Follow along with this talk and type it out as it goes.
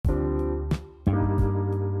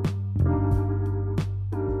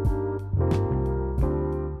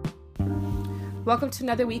Welcome to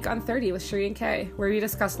another week on 30 with Sheree and Kay, where we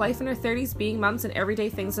discuss life in our 30s, being mums, and everyday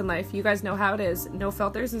things in life. You guys know how it is. No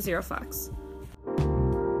filters and zero fucks.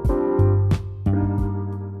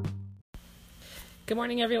 Good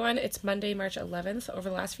morning, everyone. It's Monday, March 11th. Over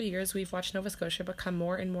the last few years, we've watched Nova Scotia become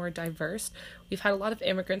more and more diverse. We've had a lot of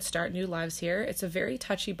immigrants start new lives here. It's a very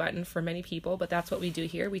touchy button for many people, but that's what we do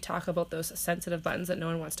here. We talk about those sensitive buttons that no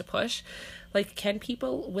one wants to push. Like, can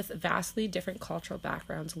people with vastly different cultural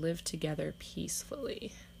backgrounds live together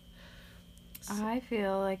peacefully? I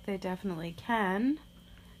feel like they definitely can.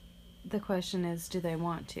 The question is, do they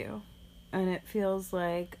want to? And it feels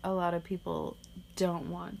like a lot of people don't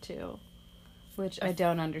want to. Which I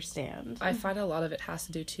don't understand. I find a lot of it has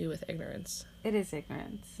to do, too, with ignorance. It is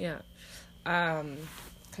ignorance. Yeah.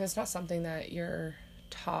 Because it's not something that you're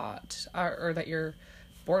taught, or that you're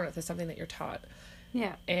born with. It's something that you're taught.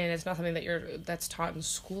 Yeah. And it's not something that's taught in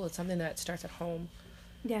school. It's something that starts at home.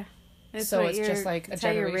 Yeah. It's just like a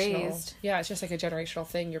generational... Yeah, it's just like a generational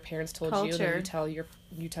thing. Your parents told you, and then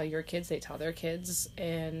you tell your kids, they tell their kids,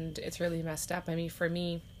 and it's really messed up. I mean, for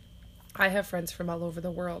me, I have friends from all over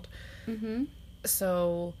the world. Mm-hmm.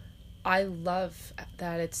 So I love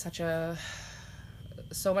that it's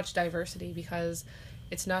so much diversity, because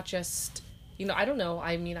it's not just, I don't know.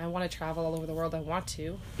 I mean, I want to travel all over the world. I want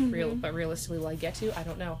to, but realistically, will I get to? I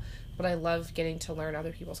don't know. But I love getting to learn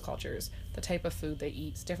other people's cultures, the type of food they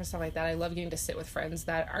eat, different stuff like that. I love getting to sit with friends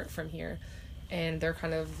that aren't from here, and they're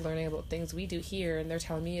kind of learning about things we do here, and they're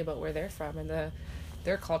telling me about where they're from and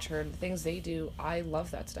their culture and the things they do. I love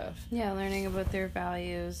that stuff. Yeah, learning about their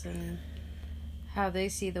values and how they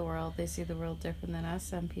see the world. They see the world different than us,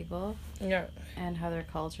 some people. Yeah. And how their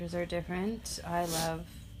cultures are different. I love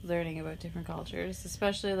learning about different cultures,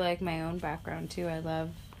 especially like my own background too. I love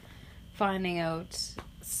finding out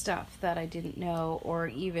stuff that I didn't know, or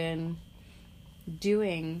even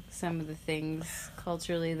doing some of the things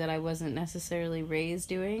culturally that I wasn't necessarily raised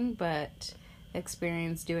doing, but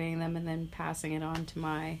experienced doing them and then passing it on to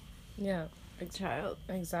my child.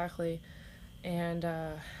 Exactly. And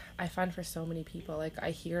I find for so many people, like,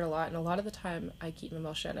 I hear it a lot, and a lot of the time I keep my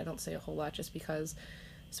mouth shut and I don't say a whole lot, just because,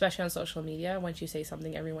 especially on social media, once you say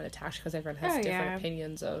something, everyone attacks, because everyone has different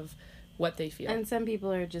opinions of what they feel. And some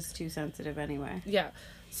people are just too sensitive anyway. Yeah.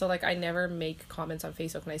 So, like, I never make comments on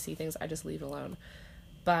Facebook when I see things. I just leave it alone.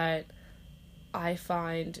 But I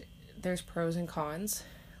find there's pros and cons.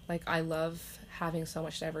 Like, I love having so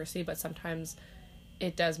much diversity, but sometimes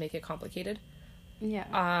it does make it complicated. Yeah.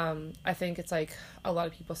 I think it's like a lot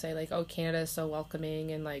of people say, like, oh, Canada is so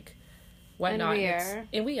welcoming and like whatnot.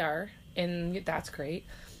 And we are, and that's great.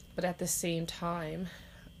 But at the same time,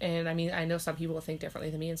 and I mean, I know some people will think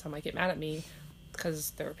differently than me, and some might get mad at me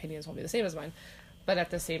because their opinions won't be the same as mine. But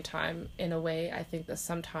at the same time, in a way, I think that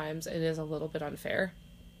sometimes it is a little bit unfair,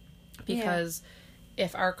 because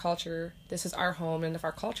if our culture, this is our home, and if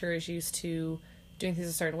our culture is used to doing things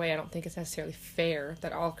a certain way, I don't think it's necessarily fair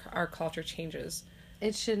that all our culture changes.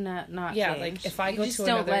 It should not change. Like, if I go to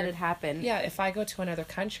don't let it happen. Yeah, if I go to another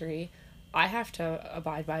country, I have to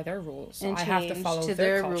abide by their rules. And I have to follow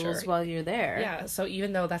their culture. rules while you're there. Yeah, so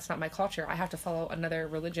even though that's not my culture, I have to follow another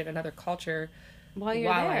religion, another culture while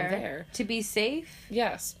I'm there. To be safe.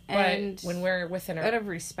 Yes, and but when we're within out of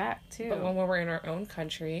respect too. But when we're in our own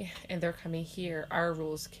country and they're coming here, our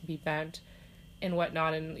rules can be bent and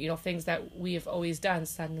whatnot, and things that we have always done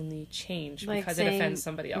suddenly change, like, because it offends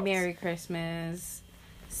somebody else. Merry Christmas,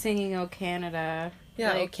 singing "O Canada."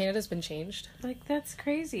 Yeah, like, Canada's been changed. Like, that's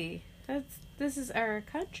crazy. This is our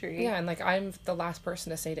country. Yeah, and like, I'm the last person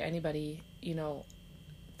to say to anybody,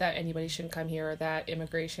 that anybody shouldn't come here, or that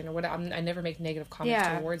immigration or whatever. I never make negative comments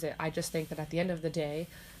towards it. I just think that at the end of the day,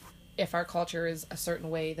 if our culture is a certain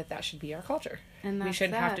way, that should be our culture, and we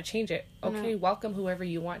shouldn't have to change it. Okay, welcome whoever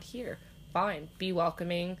you want here. Fine, be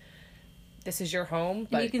welcoming. This is your home,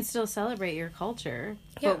 but and you can still celebrate your culture,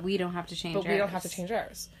 but we don't have to change. We don't have to change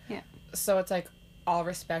ours. Yeah. So it's like, I'll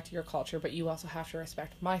respect your culture, but you also have to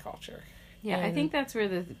respect my culture. Yeah, and I think that's where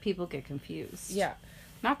the people get confused. Yeah.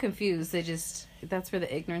 Not confused, that's where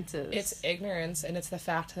the ignorance is. It's ignorance, and it's the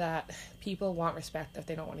fact that people want respect if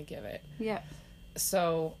they don't want to give it. Yeah.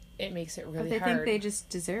 So it makes it really hard. But they think they just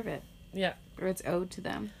deserve it. Yeah. Or it's owed to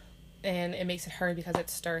them. And it makes it hard because it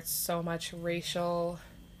starts so much racial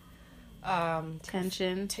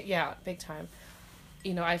tension. Big time.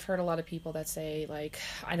 I've heard a lot of people that say, like,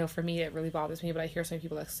 I know for me it really bothers me, but I hear some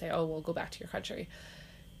people that say, oh, well, go back to your country.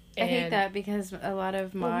 I hate that, because a lot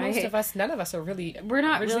of most of us, none of us are we're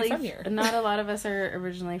not originally from here. Not a lot of us are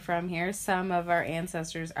originally from here. Some of our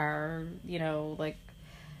ancestors are, like,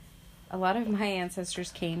 a lot of my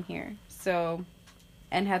ancestors came here, so,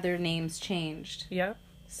 and had their names changed. Yeah.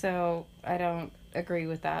 So I don't agree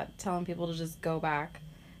with that, telling people to just go back.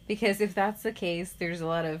 Because if that's the case, there's a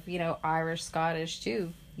lot of, Irish, Scottish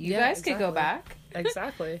too. You guys could go back.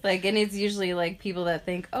 Exactly. And it's usually, people that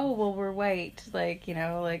think, oh, well, we're white.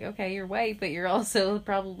 Okay, you're white, but you're also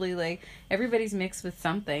probably, everybody's mixed with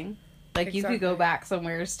something. You could go back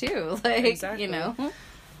somewheres too. Exactly. So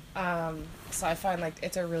I find,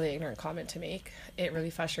 it's a really ignorant comment to make. It really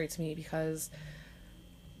frustrates me because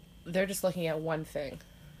they're just looking at one thing.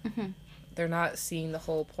 Mm-hmm. They're not seeing the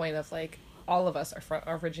whole point of, all of us are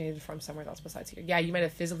originated from somewhere else besides here. Yeah, you might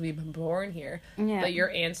have physically been born here, but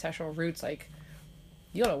your ancestral roots,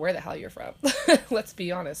 you don't know where the hell you're from. Let's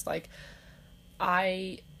be honest.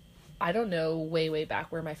 I don't know way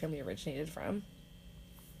back where my family originated from.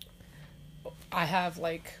 I have,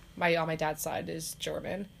 on my dad's side is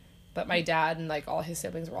German, but my dad and, all his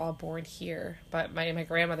siblings were all born here. But my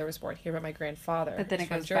grandmother was born here, but my grandfather but then was it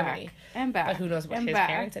from goes Germany. Back and back. But who knows what his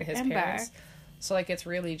parents and his parents. Back. So, it's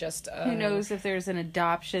really just... who knows if there's an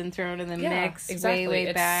adoption thrown in the mix exactly.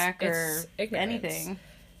 way back or ignorance. anything.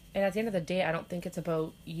 And at the end of the day, I don't think it's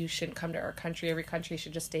about you shouldn't come to our country. Every country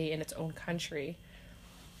should just stay in its own country.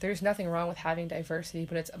 There's nothing wrong with having diversity,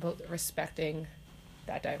 but it's about respecting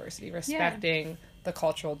that diversity, respecting the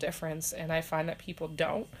cultural difference. And I find that people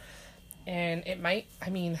don't. And it might, I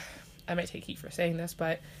might take heat for saying this,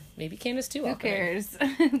 but maybe Canada's too welcoming. Who cares?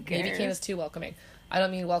 Who cares? Maybe Canada's too welcoming. I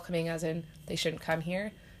don't mean welcoming as in they shouldn't come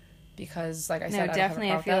here. Because, like I said, no,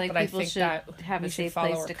 definitely. I feel like people should have a safe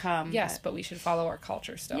place to come. Yes, but we should follow our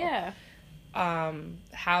culture still. Yeah.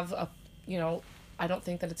 Have a, I don't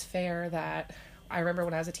think that it's fair that I remember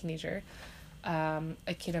when I was a teenager,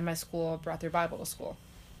 a kid in my school brought their Bible to school,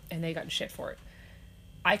 and they got in shit for it.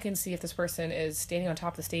 I can see if this person is standing on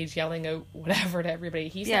top of the stage yelling out whatever to everybody.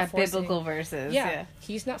 He's not forcing, biblical verses. Yeah,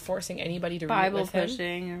 he's not forcing anybody to read it with him. Bible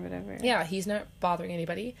pushing or whatever. Yeah, he's not bothering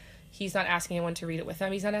anybody. He's not asking anyone to read it with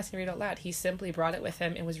him. He's not asking to read it out loud. He simply brought it with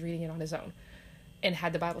him and was reading it on his own. And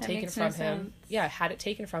had the Bible taken from him. Sense. Yeah, had it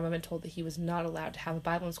taken from him and told that he was not allowed to have a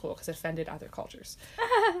Bible in school because it offended other cultures.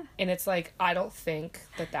 And it's I don't think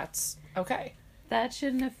that that's okay. That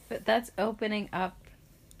shouldn't that's opening up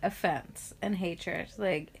offense and hatred.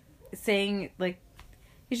 Saying,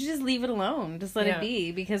 you should just leave it alone. Just let it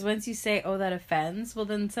be. Because once you say, oh, that offends, well,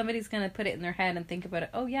 then somebody's going to put it in their head and think about it.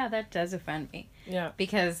 Oh, yeah, that does offend me. Yeah.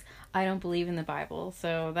 Because I don't believe in the Bible.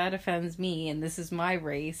 So that offends me. And this is my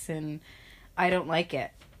race. And I don't like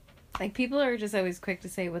it. People are just always quick to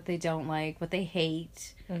say what they don't like, what they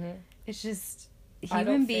hate. Mm-hmm. It's just,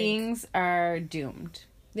 human beings are doomed.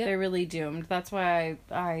 Yeah. They're really doomed. That's why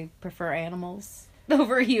I prefer animals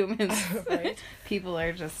over humans. Right. People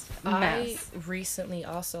are just a mess. I recently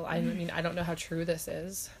also, I don't know how true this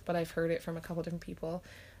is, but I've heard it from a couple different people.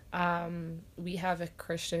 We have a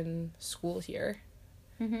Christian school here.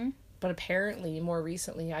 Mm-hmm. But apparently, more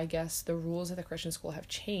recently, I guess, the rules of the Christian school have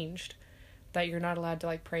changed. That you're not allowed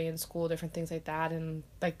to, pray in school, different things like that. And,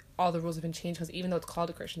 all the rules have been changed because even though it's called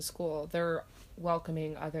a Christian school, they're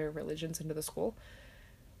welcoming other religions into the school.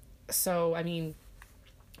 So,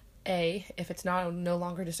 if it's no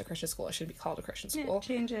longer just a Christian school, it should be called a Christian school.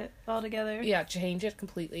 Yeah, change it altogether. Yeah, change it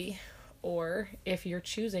completely. Or if you're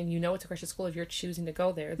choosing, it's a Christian school, if you're choosing to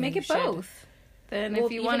go there, then make it both. Then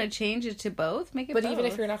if you want to change it to both, make it both. But even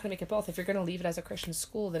if you're not going to make it both, if you're going to leave it as a Christian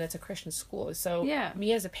school, then it's a Christian school. So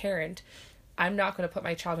me as a parent, I'm not going to put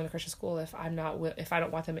my child in a Christian school if I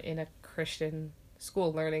don't want them in a Christian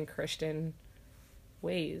school learning Christian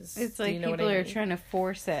ways. It's people are trying to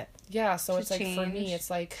force it. Yeah, so it's change. For me,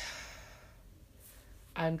 it's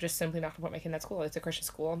I'm just simply not going to put my kid in that school. It's a Christian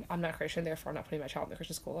school. I'm not Christian, therefore I'm not putting my child in a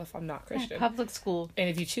Christian school if I'm not Christian. Public school. And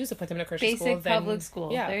if you choose to put them in a Christian school, then... Basic public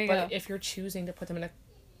school. Yeah, there you but go. If you're choosing to put them in a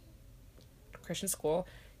Christian school,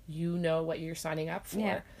 you know what you're signing up for.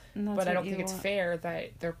 Yeah, but I don't think it's fair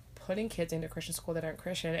that they're putting kids into Christian school that aren't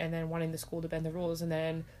Christian and then wanting the school to bend the rules, and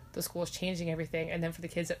then the school is changing everything, and then for the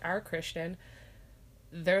kids that are Christian,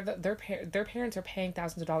 their parents are paying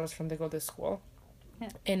thousands of dollars for them to go to school. Yeah.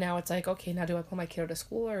 And now it's okay, now do I put my kid out of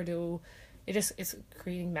school or it's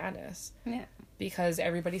creating madness. Yeah. Because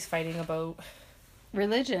everybody's fighting about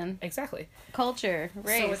religion. Exactly. Culture,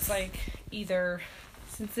 race. So it's either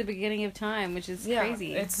since the beginning of time, which is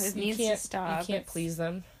crazy. It needs to stop. You can't please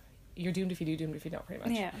them. You're doomed if you do, doomed if you don't, pretty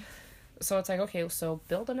much. Yeah. So it's okay, so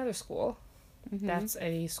build another school. Mm-hmm. That's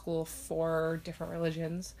a school for different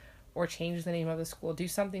religions, or change the name of the school. Do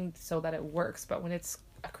something so that it works. But when it's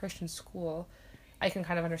a Christian school, I can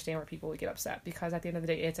kind of understand where people would get upset, because at the end of the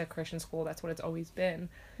day, it's a Christian school. That's what it's always been.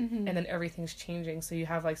 Mm-hmm. And then everything's changing. So you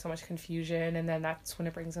have so much confusion, and then that's when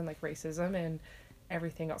it brings in racism and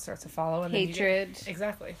everything else starts to follow. And hatred.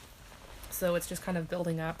 Exactly. So it's just kind of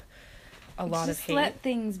building up a lot of hate. Just let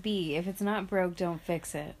things be. If it's not broke, don't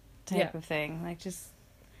fix it type of thing. Like, just,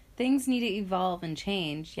 things need to evolve and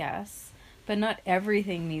change, yes. But not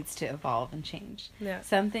everything needs to evolve and change. Yeah.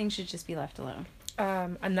 Some things should just be left alone.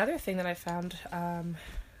 Another thing that I found,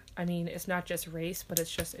 I mean, it's not just race, but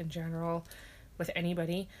it's just in general with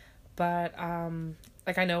anybody. But,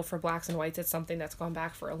 like, I know for blacks and whites, it's something that's gone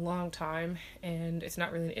back for a long time, and it's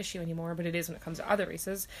not really an issue anymore, but it is when it comes to other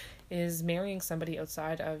races, is marrying somebody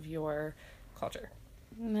outside of your culture.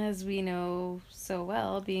 As we know so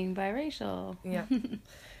well, being biracial. Yeah.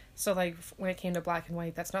 So, like, when it came to black and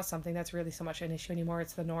white, that's not something that's really so much an issue anymore.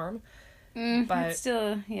 It's the norm. But it's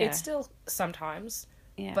still, it's still sometimes.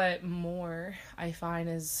 Yeah. But more, I find,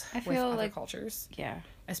 is with other cultures. Yeah.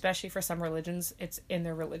 Especially for some religions, it's in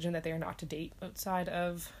their religion that they are not to date outside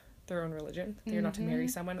of their own religion. They are not to marry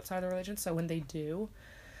someone outside their religion. So when they do,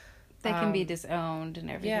 they can be disowned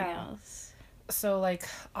and everything else. So, like,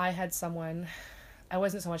 I had someone, I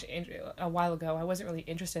wasn't so much, a while ago, I wasn't really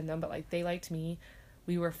interested in them, but, like, they liked me.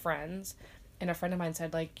 We were friends. And a friend of mine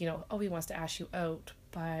said, like, you know, oh, he wants to ask you out,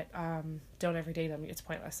 but don't ever date him. It's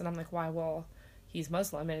pointless. And I'm like, why? Well, he's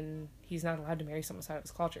Muslim and he's not allowed to marry someone outside of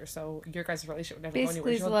his culture. So your guys' relationship would never go anywhere.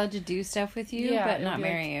 Basically, he's allowed to do stuff with you, but not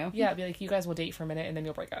marry you. Yeah, it'd be like, you guys will date for a minute and then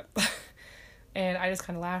you'll break up. And I just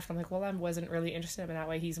kind of laughed. I'm like, well, I wasn't really interested in him in that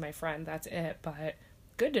way. He's my friend. That's it. But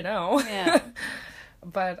good to know. Yeah.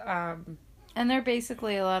 But, and they're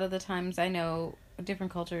basically, a lot of the times, I know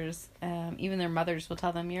different cultures, even their mothers will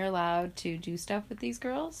tell them, you're allowed to do stuff with these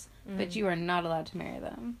girls, but you are not allowed to marry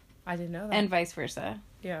them. I didn't know that. And vice versa.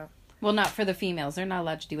 Yeah. Well, not for the females. They're not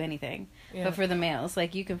allowed to do anything. Yeah. But for the males,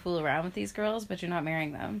 like, you can fool around with these girls, but you're not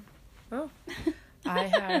marrying them. Oh. I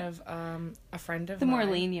have a friend of mine. The more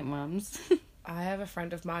lenient moms. I have a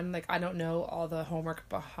friend of mine, like, I don't know all the homework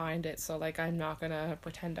behind it, so, like, I'm not gonna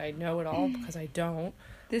pretend I know it all, because I don't.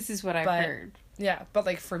 This is what I've heard. Yeah, but,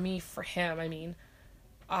 like, for him, I mean,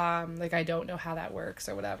 like, I don't know how that works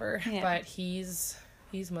or whatever, but he's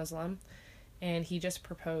Muslim, and he just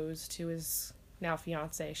proposed to his now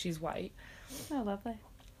fiance. She's white. Oh, lovely.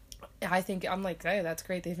 I think, I'm like, hey, that's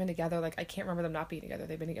great. They've been together, like, I can't remember them not being together.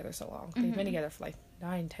 They've been together so long. They've been together for, like,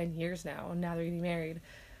 9-10 years now, and now they're getting married.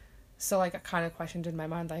 So, like, I kind of questioned in my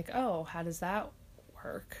mind, like, oh, how does that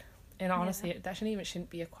work? And honestly, that shouldn't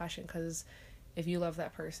be a question, because if you love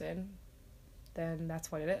that person, then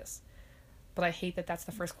that's what it is. But I hate that that's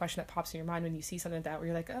the first question that pops in your mind when you see something like that, where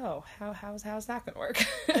you're like, oh, how's that gonna work?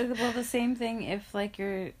 Well, the same thing if, like,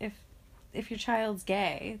 if your child's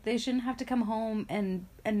gay, they shouldn't have to come home and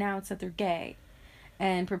announce that they're gay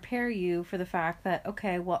and prepare you for the fact that,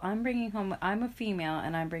 okay, well, I'm a female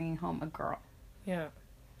and I'm bringing home a girl. Yeah.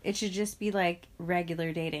 It should just be, like,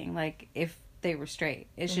 regular dating, like, if they were straight.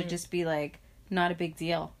 It should just be, like, not a big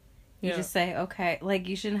deal. You just say, okay, like,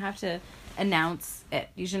 you shouldn't have to announce it.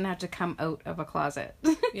 You shouldn't have to come out of a closet.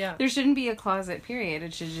 Yeah. There shouldn't be a closet, period.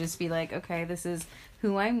 It should just be like, okay, this is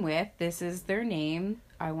who I'm with. This is their name.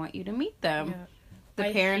 I want you to meet them. Yeah.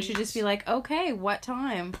 The parent should just be like, okay, what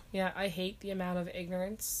time? Yeah, I hate the amount of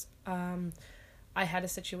ignorance. I had a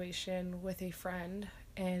situation with a friend,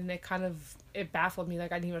 and it baffled me.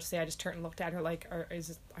 Like, I didn't even say. I just turned and looked at her like,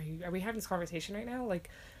 are we having this conversation right now? Like,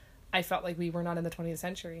 I felt like we were not in the 20th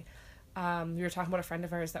century. We were talking about a friend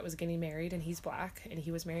of ours that was getting married, and he's black, and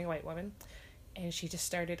he was marrying a white woman. And she just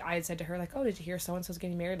started, I had said to her, like, oh, did you hear so-and-so's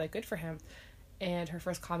getting married? Like, good for him. And her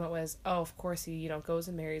first comment was, oh, of course he, goes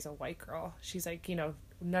and marries a white girl. She's like,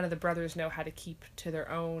 none of the brothers know how to keep to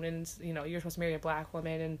their own, and, you're supposed to marry a black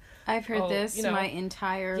woman. And I've heard this my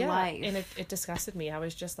entire life. And it disgusted me. I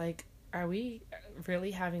was just like, are we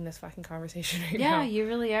really having this fucking conversation right Yeah, now? you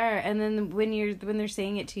really are. And then when they're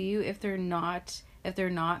saying it to you, if they're not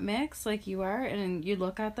mixed like you are, and you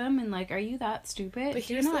look at them and like, are you that stupid? But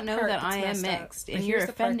do you not know that I am mixed and you're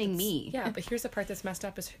offending me? Yeah, but here's the part that's messed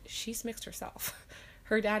up is she's mixed herself.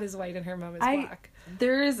 Her dad is white and her mom is black.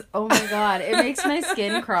 Oh my god, it makes my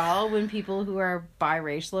skin crawl when people who are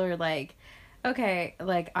biracial are like, okay,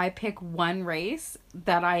 like, I pick one race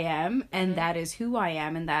that I am, and that is who I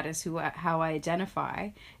am, and that is how I identify.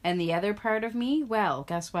 And the other part of me, well,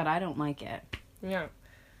 guess what? I don't like it. Yeah.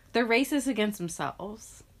 They're racist against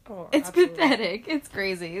themselves. Oh, it's absolutely. pathetic. It's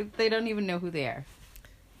crazy. They don't even know who they are.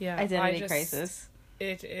 Yeah. Identity crisis.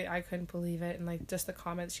 I couldn't believe it. And, like, just the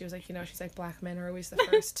comments, she was like, she's like, black men are always the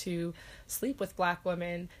first to sleep with black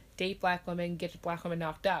women, date black women, get black women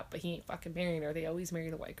knocked up, but he ain't fucking marrying her. They always marry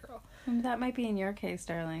the white girl. That might be in your case,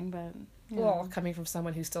 darling, but... Well, coming from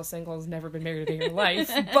someone who's still single, has never been married a day in her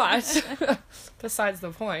life, but besides the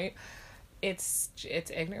point. It's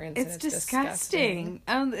ignorance. It's and disgusting.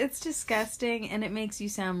 It's disgusting, and it makes you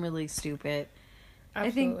sound really stupid. Absolutely.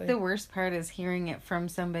 I think the worst part is hearing it from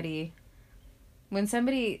somebody. When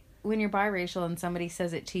you're biracial and somebody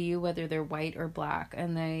says it to you, whether they're white or black,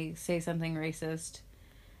 and they say something racist,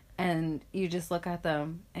 and you just look at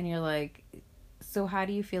them and you're like, so how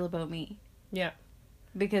do you feel about me? Yeah.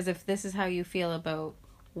 Because if this is how you feel about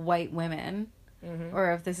white women,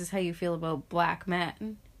 or if this is how you feel about black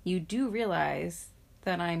men, you do realize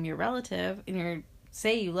that I'm your relative, and you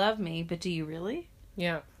say you love me, but do you really?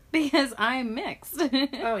 Yeah. Because I'm mixed.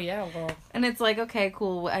 Oh, yeah, well. And it's like, okay,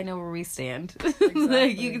 cool, I know where we stand. Exactly.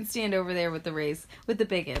 Like, you can stand over there with the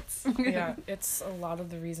bigots. Yeah, it's a lot of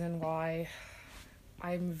the reason why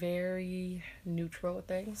I'm very neutral with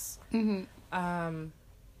things. Mm-hmm.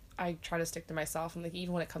 I try to stick to myself, and like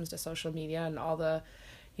even when it comes to social media and all the,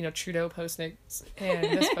 Trudeau postings and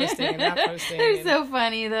this posting and that posting. They're so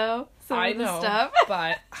funny though. I know, stuff.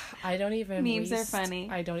 but I don't even memes are funny.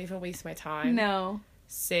 I don't even waste my time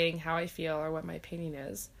saying how I feel or what my opinion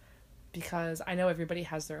is, because I know everybody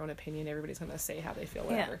has their own opinion. Everybody's gonna say how they feel,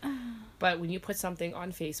 whatever. Yeah. But when you put something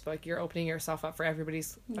on Facebook, you're opening yourself up for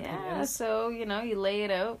everybody's opinions. Yeah, so you lay it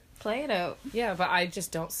out, play it out. Yeah, but I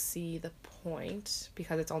just don't see the point,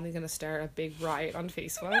 because it's only gonna start a big riot on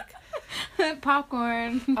Facebook.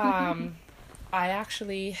 Popcorn. I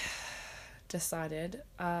actually decided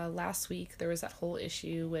last week there was that whole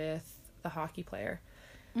issue with the hockey player.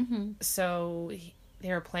 Mm-hmm. So they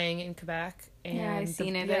were playing in Quebec. And yeah, I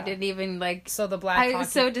seen it. Yeah. I didn't even So the black. It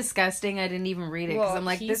was so disgusting. I didn't even read it because I'm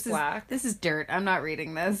like, this is dirt. I'm not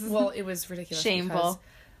reading this. Well, it was ridiculous. Shameful.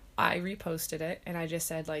 I reposted it and I just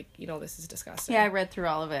said, this is disgusting. Yeah, I read through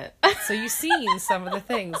all of it. So you've seen some of the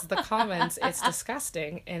things, the comments. It's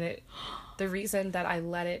disgusting, and the reason that I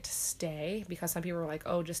let it stay, because some people were like,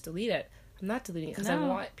 "Oh, just delete it." I'm not deleting it because I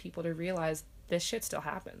want people to realize this shit still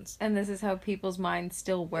happens. And this is how people's minds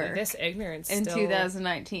still work. This ignorance in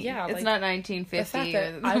 2019. Yeah, it's not 1950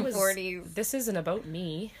 or the 40s. This isn't about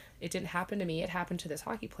me. It didn't happen to me. It happened to this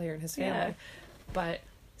hockey player and his family. Yeah. But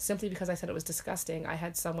simply because I said it was disgusting, I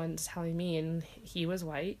had someone telling me, and he was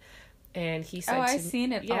white, and he said, I've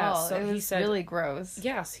seen it all. So it was really gross.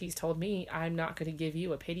 Yes, he's told me, I'm not going to give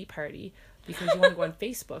you a pity party because you want to go on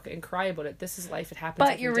Facebook and cry about it. This is life. It happens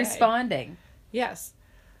every day. But you're responding. Yes.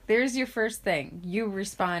 There's your first thing. You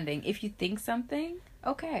responding. If you think something,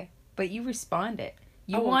 okay. But you responded.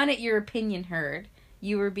 You wanted your opinion heard.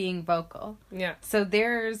 You were being vocal. Yeah. So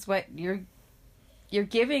there's what you're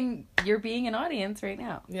giving. You're being an audience right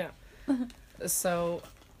now. Yeah. So,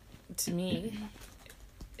 to me,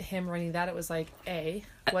 him running that, it was like,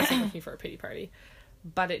 wasn't looking for a pity party.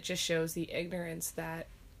 But it just shows the ignorance that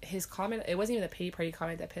his comment, it wasn't even the pity party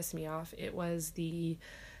comment that pissed me off. It was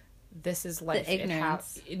this is life. The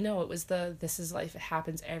ignorance. It was this is life. It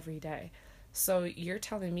happens every day. So you're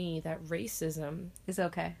telling me that racism is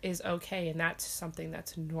okay, and that's something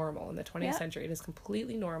that's normal in the 20th century. It is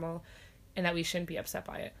completely normal, and that we shouldn't be upset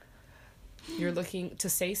by it. You're looking to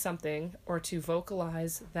say something or to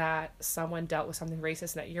vocalize that someone dealt with something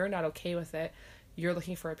racist and that you're not okay with it. You're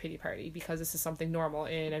looking for a pity party because this is something normal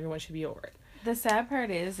and everyone should be over it. The sad part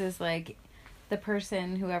is like the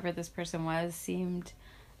person, whoever this person was, seemed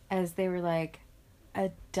as they were like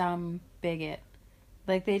a dumb bigot.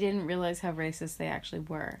 Like they didn't realize how racist they actually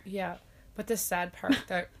were. Yeah. But the sad part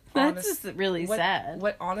that that's just really sad.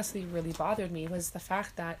 What honestly really bothered me was the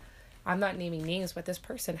fact that, I'm not naming names, but this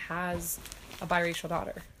person has a biracial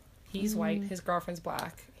daughter. He's white, his girlfriend's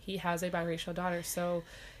black. He has a biracial daughter. So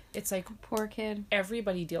it's like, poor kid.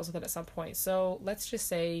 Everybody deals with it at some point. So let's just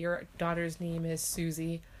say your daughter's name is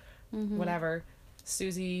Susie, whatever.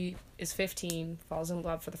 Susie is 15, falls in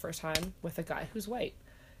love for the first time with a guy who's white.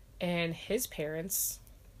 And his parents,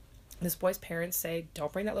 this boy's parents, say,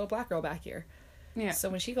 don't bring that little black girl back here. Yeah. So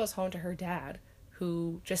when she goes home to her dad,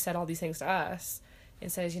 who just said all these things to us,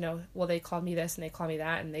 and says, well, they called me this and they called me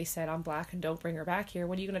that, and they said I'm black and don't bring her back here,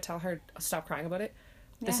 what are you going to tell her? Stop crying about it?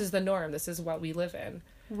 Yeah. This is the norm. This is what we live in.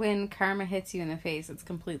 When karma hits you in the face, it's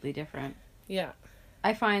completely different. Yeah.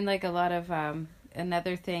 I find, like, a lot of,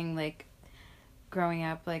 another thing, like, growing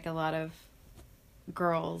up, like, a lot of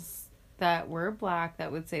girls that were black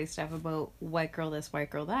that would say stuff about white girl this, white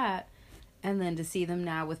girl that, and then to see them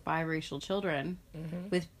now with biracial children,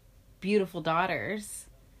 with beautiful daughters,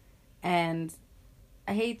 and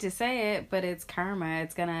I hate to say it, but it's karma.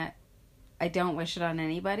 I don't wish it on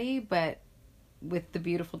anybody, but with the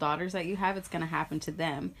beautiful daughters that you have, it's going to happen to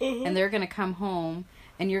them. And they're going to come home,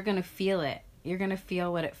 and you're going to feel it. You're going to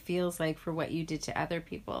feel what it feels like for what you did to other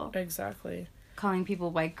people. Exactly. Calling people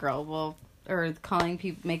white girl, well, or calling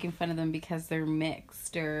people, making fun of them because they're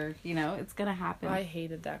mixed, or, you know, it's gonna happen. I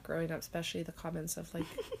hated that growing up, especially the comments of, like,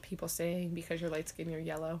 people saying, because you're light skinned, you're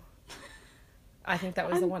yellow. I think that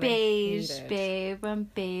was the one beige, I hated. babe. I'm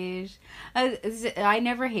beige. I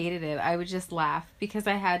never hated it. I would just laugh because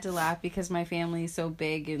I had to laugh because my family is so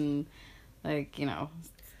big and, like, you know,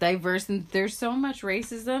 diverse, and there's so much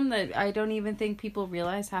racism that I don't even think people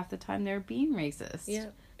realize half the time they're being racist. Yeah.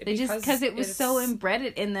 They just, because it was so inbred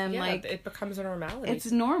in them, yeah, like, it becomes a normality.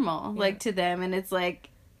 it's normal, Yeah. like, to them, and it's like,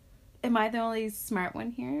 am I the only smart one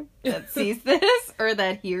here that sees this or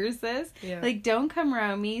that hears this? Yeah. Like, don't come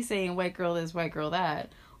around me saying white girl this, white girl that,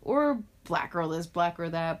 or black girl this, black girl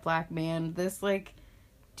that, black man this. Like,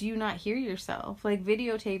 do you not hear yourself? Like,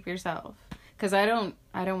 videotape yourself, because I don't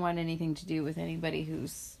want anything to do with anybody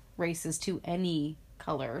who's racist to any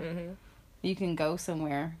color. Mm-hmm. You can go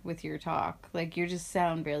somewhere with your talk. Like, you just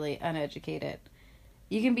sound really uneducated.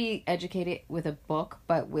 You can be educated with a book,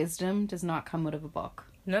 but wisdom does not come out of a book.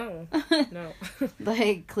 No. No.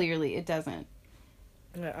 Like, clearly it doesn't.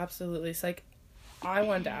 Yeah, absolutely. It's like, I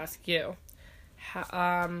wanted to ask you,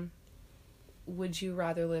 would you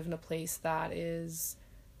rather live in a place that is,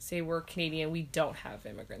 say we're Canadian, we don't have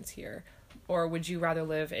immigrants here, or would you rather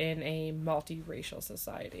live in a multiracial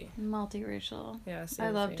society? Multiracial. Yeah, I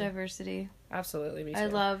love diversity. Absolutely, me too. I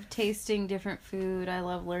love tasting different food. I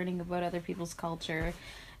love learning about other people's culture.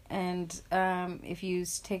 And if you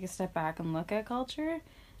take a step back and look at culture,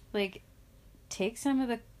 like, take some of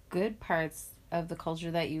the good parts of the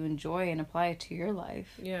culture that you enjoy and apply it to your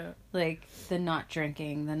life. Yeah. Like, the not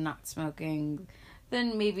drinking, the not smoking,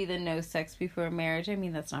 then maybe the no sex before marriage. I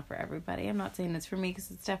mean, that's not for everybody. I'm not saying it's for me because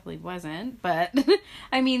it definitely wasn't. But,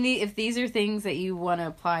 I mean, if these are things that you want to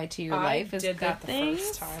apply to your life as good things. I did that the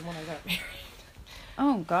first time when I got married.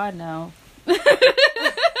 Oh, God, no.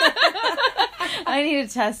 I need a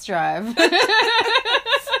test drive.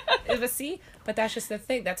 But that's just the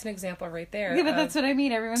thing. That's an example right there. Yeah, but that's what I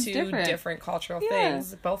mean. Everyone's different. Two different cultural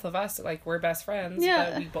things. Both of us, like, we're best friends,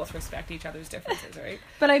 but we both respect each other's differences, right?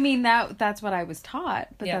 But I mean, that's what I was taught,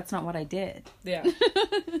 but that's not what I did. Yeah.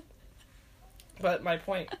 But my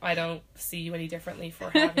point, I don't see you any differently for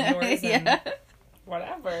having yours, and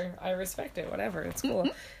whatever. I respect it, whatever. It's cool.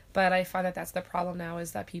 But I find that that's the problem now,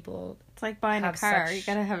 is that people... It's like buying a car. You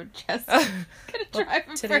gotta have a chest. Gotta drive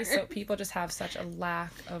it today, first. so people just have such a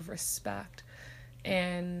lack of respect.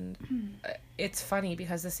 And it's funny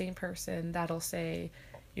because the same person that'll say,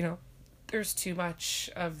 you know, there's too much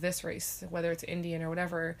of this race, whether it's Indian or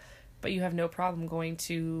whatever, but you have no problem going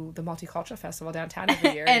to the Multicultural Festival downtown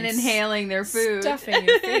every year and inhaling their food, stuffing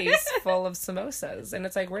your face full of samosas. And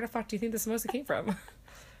it's like, where the fuck do you think the samosa came from?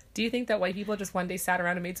 Do you think that white people just one day sat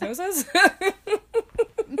around and made samosas?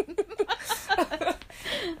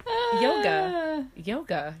 Yoga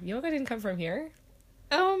didn't come from here.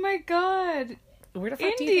 Oh my God. Where the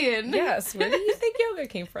fuck Indian. Yes, where do you think yoga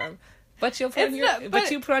came from? But you put on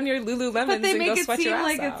your Lululemons but they and make go it sweat seem your ass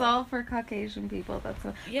like out. It's all for Caucasian people. That's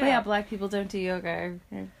what, yeah. But yeah, black people don't do yoga.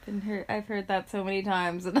 I've heard that so many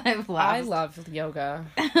times, and I've laughed. I love yoga.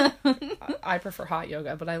 I prefer hot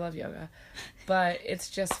yoga, but I love yoga. But it's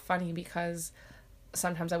just funny because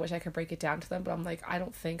sometimes I wish I could break it down to them, but I'm like, I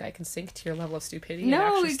don't think I can sink to your level of stupidity and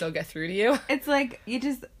actually still get through to you. It's like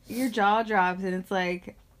your jaw drops, and it's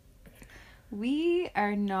like, we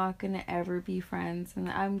are not going to ever be friends. And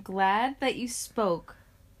I'm glad that you spoke.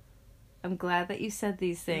 I'm glad that you said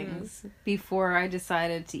these things before I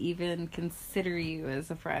decided to even consider you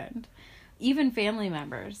as a friend. Even family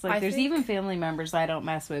members. Like, there's even family members I don't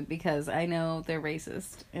mess with because I know they're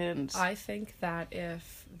racist. And I think that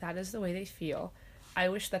if that is the way they feel, I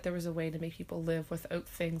wish that there was a way to make people live without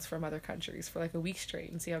things from other countries for like a week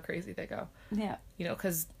straight and see how crazy they go. Yeah. You know,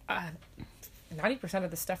 because 90%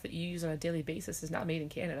 of the stuff that you use on a daily basis is not made in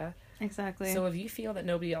Canada. Exactly. So if you feel that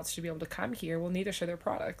nobody else should be able to come here, well, neither should their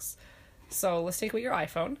products. So let's take away your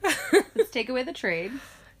iPhone. Let's take away the trade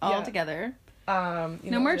altogether. No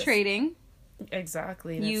more trading.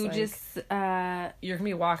 Exactly. And you like, just... you're going to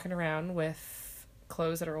be walking around with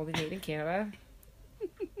clothes that are only made in Canada.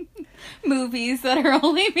 Movies that are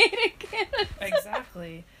only made in Canada.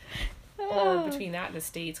 Exactly. Or between that and the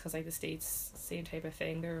States, because like the States, same type of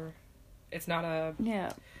thing. It's not a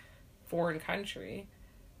foreign country.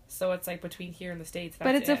 So it's like between here and the States. That's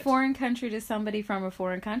but it's a foreign country to somebody from a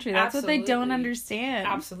foreign country. That's what they don't understand.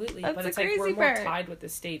 Absolutely. That's but it's the like we're crazy more part. tied with the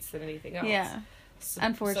States than anything else. Yeah. So,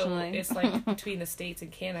 unfortunately. So it's like between the States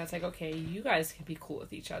and Canada, it's like, okay, you guys can be cool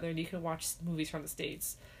with each other and you can watch movies from the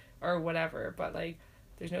States or whatever. But like,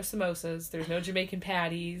 there's no samosas. There's no Jamaican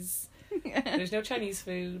patties. There's no Chinese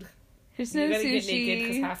food. There's You no gotta get naked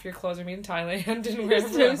because sushi. half your clothes are made in Thailand and There's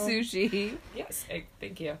wherever no else. sushi. Yes,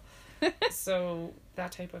 thank you. So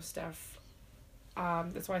that type of stuff.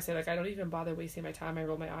 That's why I say, like, I don't even bother wasting my time. I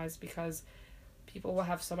roll my eyes because people will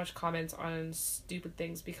have so much comments on stupid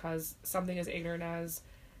things because something as ignorant as,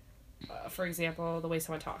 for example, the way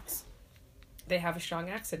someone talks. They have a strong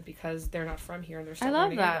accent because they're not from here and they're still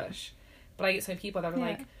learning English. But I get some people that are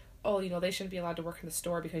like, oh, you know, they shouldn't be allowed to work in the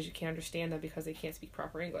store because you can't understand them because they can't speak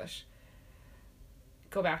proper English.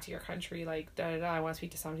 Go back to your country, like, I want to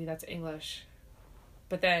speak to somebody that's English.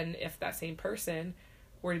 But then if that same person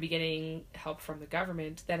were to be getting help from the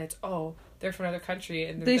government, then it's, oh, they're from another country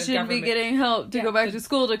and they shouldn't be getting help to go back to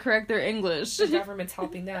school to correct their English. The government's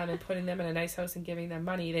helping them and putting them in a nice house and giving them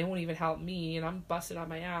money. They won't even help me, and I'm busted on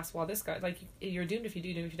my ass while this guy, like, you're doomed if you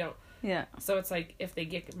do, doomed if you don't. Yeah. So it's like, if they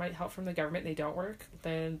get help from the government and they don't work,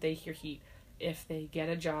 then they hear heat. If they get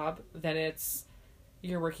a job, then it's,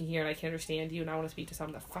 you're working here and I can't understand you and I want to speak to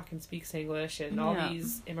someone that fucking speaks English and all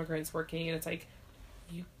these immigrants working, and it's like,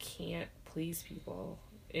 you can't please people.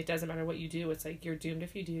 It doesn't matter what you do. It's like, you're doomed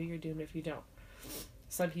if you do, you're doomed if you don't.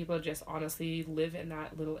 Some people just honestly live in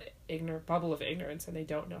that little bubble of ignorance and they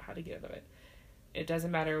don't know how to get out of it. It doesn't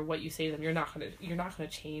matter what you say to them. You're not gonna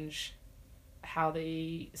change how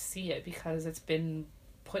they see it because it's been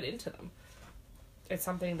put into them. It's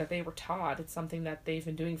something that they were taught. It's something that they've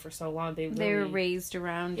been doing for so long. They were raised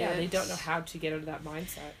around it. Yeah, they don't know how to get out of that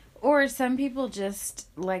mindset. Or some people just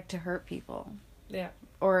like to hurt people. Yeah.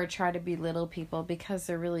 Or try to belittle people because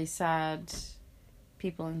they're really sad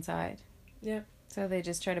people inside. Yeah. So they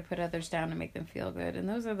just try to put others down to make them feel good. And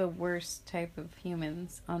those are the worst type of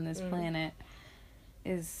humans on this planet,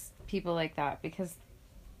 is people like that, because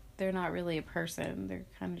they're not really a person. They're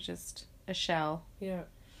kind of just a shell. Yeah.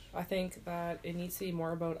 I think that it needs to be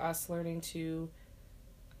more about us learning to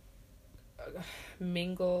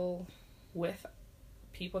mingle with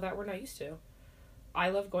people that we're not used to. I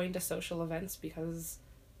love going to social events because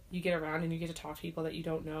you get around and you get to talk to people that you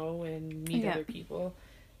don't know and meet other people.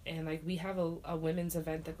 And, like, we have a women's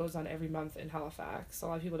event that goes on every month in Halifax. A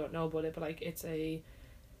lot of people don't know about it, but, like, it's a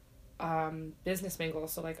business mingle.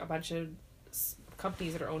 So, like, a bunch of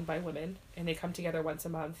companies that are owned by women, and they come together once a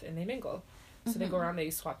month and they mingle. So they go around,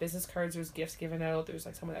 they swap business cards, there's gifts given out, there's,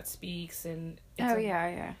 like, someone that speaks, and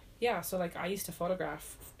it's yeah, so, like, I used to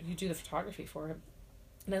do the photography for him.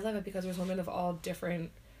 And I love it because there's women of all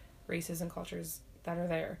different races and cultures that are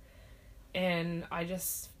there. And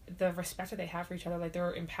the respect that they have for each other, like,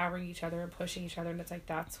 they're empowering each other and pushing each other, and it's like,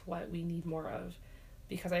 that's what we need more of.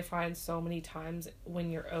 Because I find so many times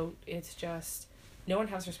when you're out, it's just, no one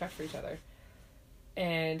has respect for each other.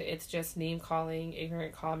 And it's just name-calling,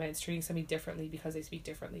 ignorant comments, treating somebody differently because they speak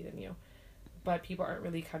differently than you. But people aren't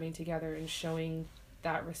really coming together and showing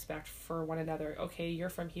that respect for one another. Okay, you're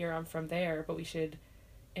from here, I'm from there, but we should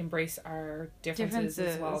embrace our differences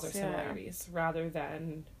as well as our similarities, rather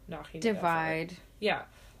than knocking divide. Yeah,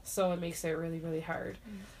 so it makes it really, really hard.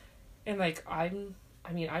 And, like, I'm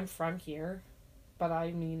from here, but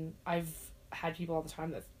I mean, I've had people all the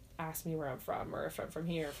time that ask me where I'm from, or if I'm from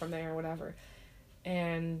here, from there, whatever.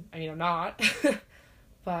 And I mean, I'm not,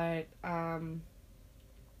 but I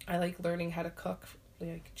like learning how to cook,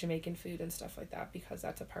 like, Jamaican food and stuff like that, because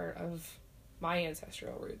that's a part of my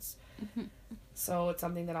ancestral roots. So it's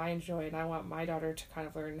something that I enjoy, and I want my daughter to kind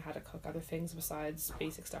of learn how to cook other things besides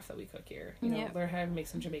basic stuff that we cook here. You know, learn how to make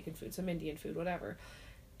some Jamaican food, some Indian food, whatever.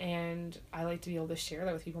 And I like to be able to share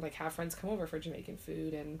that with people, like, have friends come over for Jamaican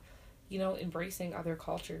food, and, you know, embracing other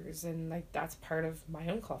cultures, and, like, that's part of my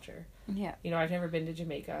own culture. Yeah. You know, I've never been to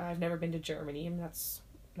Jamaica. I've never been to Germany, and that's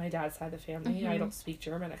my dad's side of the family. I don't speak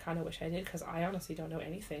German. I kind of wish I did, because I honestly don't know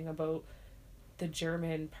anything about the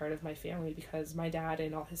German part of my family, because my dad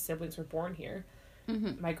and all his siblings were born here.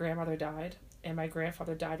 My grandmother died, and my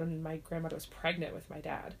grandfather died when my grandmother was pregnant with my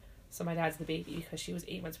dad. So my dad's the baby, because she was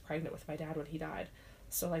 8 months pregnant with my dad when he died.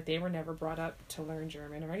 So, like, they were never brought up to learn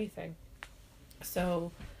German or anything.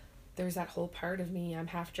 So there's that whole part of me. I'm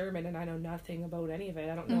half German, and I know nothing about any of it.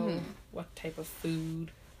 I don't know what type of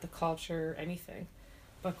food, the culture, anything.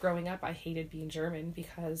 But growing up, I hated being German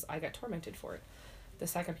because I got tormented for it. The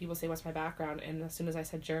second people say, what's my background? And as soon as I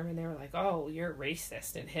said German, they were like, oh, you're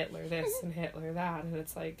racist, and Hitler this and Hitler that. And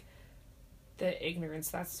it's like, the ignorance,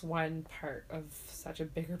 that's one part of such a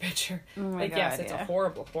bigger picture. Oh my God, yes, it's a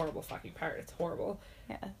horrible, horrible fucking part. It's horrible.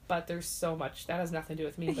 Yeah. But there's so much, that has nothing to do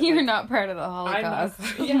with me. But, you're like, not part of the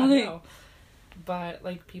Holocaust. No. But,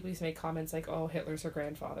 like, people used to make comments like, oh, Hitler's her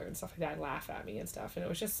grandfather and stuff like that, and laugh at me and stuff. And it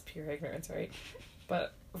was just pure ignorance, right?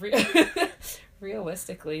 But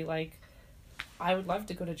realistically, like, I would love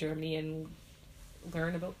to go to Germany and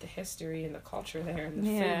learn about the history and the culture there and the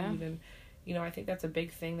food. And, you know, I think that's a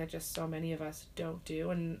big thing that just so many of us don't do.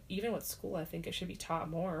 And even with school, I think it should be taught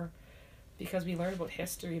more, because we learn about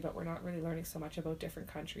history, but we're not really learning so much about different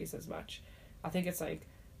countries as much. I think it's like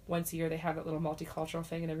once a year they have that little multicultural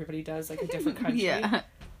thing and everybody does like a different country. Yeah.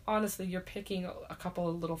 Honestly, you're picking a couple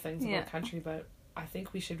of little things about the country, but I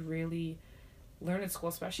think we should really learn at school,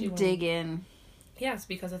 especially when... Dig in. Yes,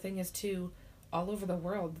 because the thing is, too, all over the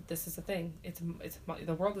world, this is the thing.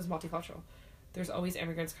 The world is multicultural. There's always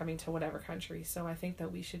immigrants coming to whatever country. So I think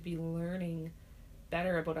that we should be learning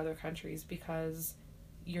better about other countries, because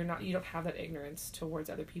you don't have that ignorance towards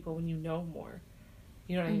other people when you know more.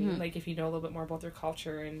 You know what I mean? Like, if you know a little bit more about their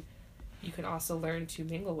culture, and you can also learn to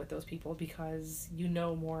mingle with those people because you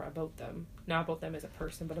know more about them. Not about them as a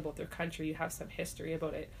person, but about their country. You have some history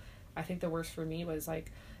about it. I think the worst for me was,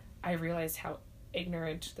 like, I realized how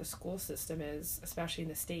ignorant the school system is, especially in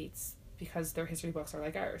the States, because their history books are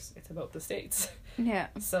like ours. It's about the States. Yeah.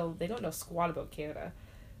 So they don't know squat about Canada.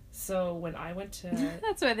 So when I went to...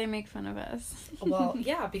 That's why they make fun of us. Well,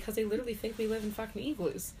 yeah, because they literally think we live in fucking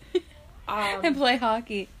igloos. And play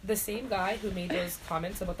hockey. The same guy who made those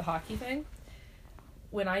comments about the hockey thing,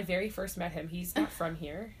 when I very first met him, he's not from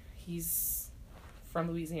here. He's from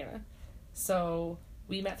Louisiana. So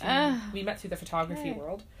we met through the photography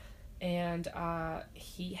world. And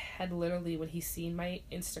he had literally, when he seen my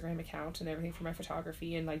Instagram account and everything for my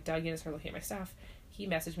photography and like dug in and started looking at my stuff, he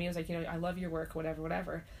messaged me. He was like, you know, I love your work,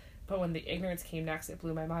 whatever. But when the ignorance came next, it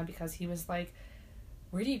blew my mind, because he was like,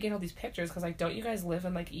 where do you get all these pictures? Because, like, don't you guys live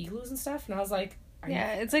in, like, igloos and stuff? And I was like...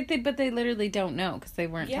 it's like they literally don't know, because they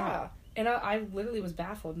weren't taught. And I literally was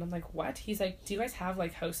baffled, and I'm like, what? He's like, do you guys have,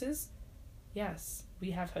 like, houses? Yes,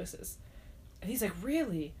 we have houses. And he's like,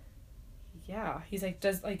 really? Yeah. He's like,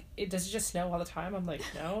 does it just snow all the time? I'm like,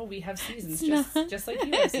 no, we have seasons, just like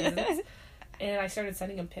you have seasons. And I started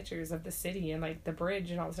sending him pictures of the city and, like, the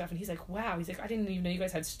bridge and all the stuff, and he's like, wow. He's like, I didn't even know you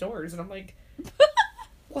guys had stores. And I'm like...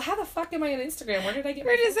 Well, how the fuck am I on Instagram? Where did I get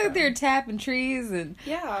We're just out there tapping trees and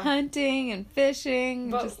hunting and fishing,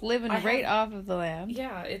 but just living right off of the land.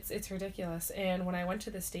 Yeah, it's ridiculous. And when I went to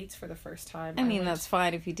the States for the first time... I mean, that's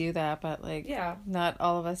fine if you do that, but, like, not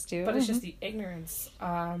all of us do. But it's just the ignorance.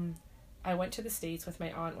 I went to the States with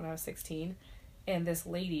my aunt when I was 16, and this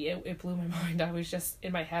lady, it blew my mind. I was just,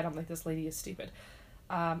 in my head, I'm like, this lady is stupid.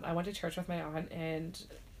 I went to church with my aunt, and...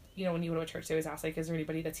 You know, when you go to a church, they always ask, like, is there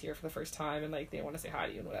anybody that's here for the first time? And, like, they want to say hi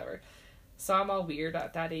to you and whatever. So I'm all weird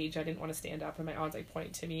at that age. I didn't want to stand up. And my aunt's, like,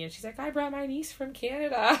 pointing to me. And she's like, I brought my niece from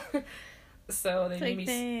Canada. So they made me...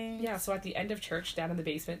 Thanks. Yeah, so at the end of church, down in the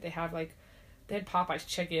basement, they had Popeye's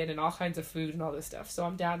chicken and all kinds of food and all this stuff. So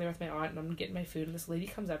I'm down there with my aunt, and I'm getting my food. And this lady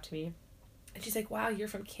comes up to me. And she's like, wow, you're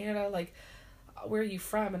from Canada. Like... where are you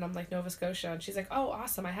from? And I'm like, Nova Scotia. And she's like, oh,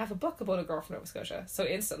 awesome, I have a book about a girl from Nova Scotia. So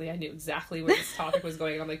instantly I knew exactly where this topic was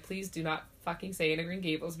going. I'm like, please do not fucking say Anna Green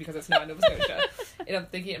Gables, because it's not Nova Scotia. And I'm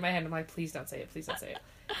thinking in my head, I'm like, please don't say it.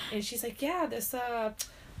 And she's like, yeah, this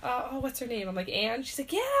what's her name? I'm like, Anne. She's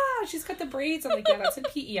like, yeah, she's got the braids. I'm like, yeah, that's in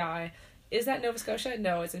PEI. Is that Nova Scotia?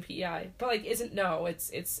 No, it's in PEI. But like, it's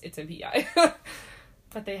in PEI.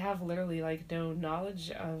 But they have literally like no knowledge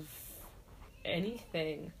of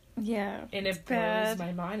anything. Yeah. And it blows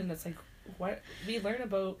my mind, and it's like, what we learn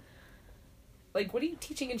about, like, what are you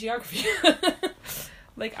teaching in geography?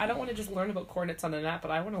 Like, I don't want to just learn about coordinates on the map,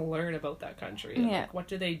 but I want to learn about that country. And, like, what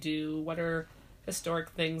do they do? What are historic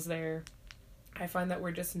things there? I find that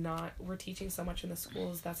we're teaching so much in the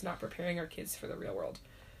schools that's not preparing our kids for the real world.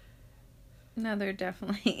 No, they're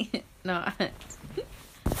definitely not.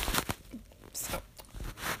 So,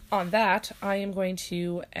 on that, I am going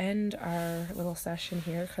to end our little session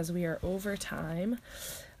here because we are over time.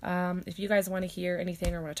 If you guys want to hear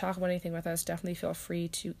anything or want to talk about anything with us, definitely feel free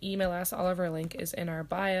to email us. All of our link is in our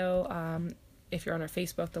bio. If you're on our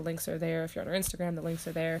Facebook, the links are there. If you're on our Instagram, the links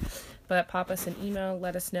are there. But pop us an email.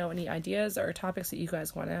 Let us know any ideas or topics that you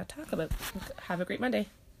guys want to talk about. Have a great Monday.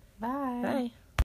 Bye. Bye.